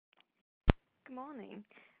morning.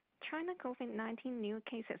 China COVID-19 new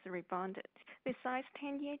cases rebounded. Besides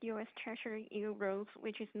 10-year U.S. Treasury yield rose,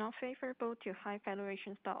 which is not favorable to high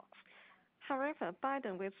valuation stocks. However,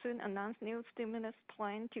 Biden will soon announce new stimulus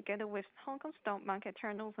plan together with Hong Kong stock market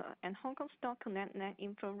turnover and Hong Kong stock connect net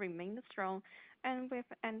inflow remained strong, and with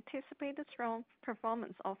anticipated strong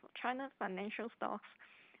performance of China financial stocks,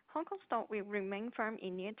 Hong Kong stock will remain firm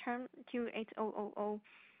in near term 28000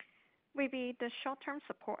 will be the short-term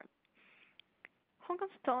support. Hong Kong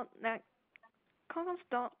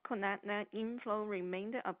stock connect net inflow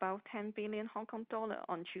remained above 10 billion Hong Kong dollar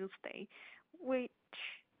on Tuesday, which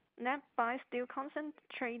net buy still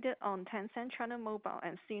concentrated on Tencent, China Mobile,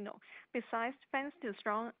 and Sino. Besides, thanks to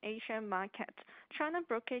strong Asian market, China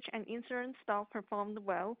brokerage and insurance stock performed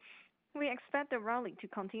well. We expect the rally to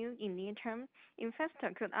continue in near term.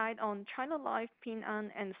 Investor could eye on China Life, Ping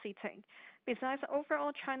An, and CITIC. Besides,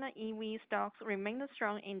 overall China EV stocks remain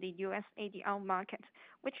strong in the U.S. ADR market,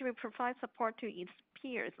 which will provide support to its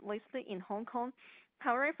peers listed in Hong Kong.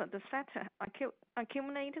 However, the sector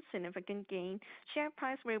accumulated significant gain. Share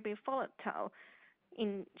price will be volatile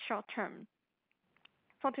in short term.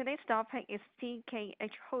 For today's topic is CKH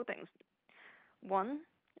Holdings. 1.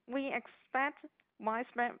 We expect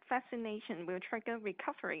widespread vaccination will trigger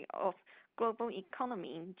recovery of global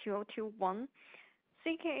economy in 2021.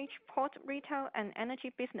 CKH Port, Retail, and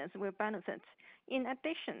Energy business will benefit. In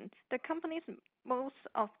addition, the company's most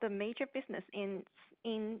of the major business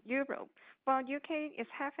in Europe, while UK is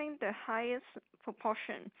having the highest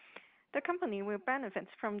proportion. The company will benefit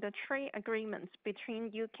from the trade agreements between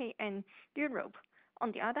UK and Europe.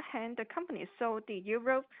 On the other hand, the company sold the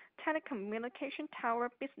Europe telecommunication tower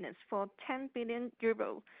business for 10 billion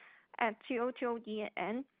euro at 2020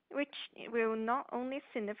 year-end, which will not only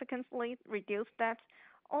significantly reduce debt,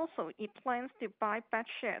 also it plans to buy back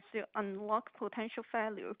shares to unlock potential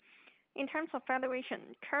value. In terms of valuation,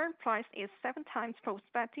 current price is 7 times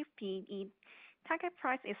prospective PE. Target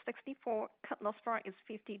price is 64, cut loss price is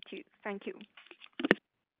 52. Thank you.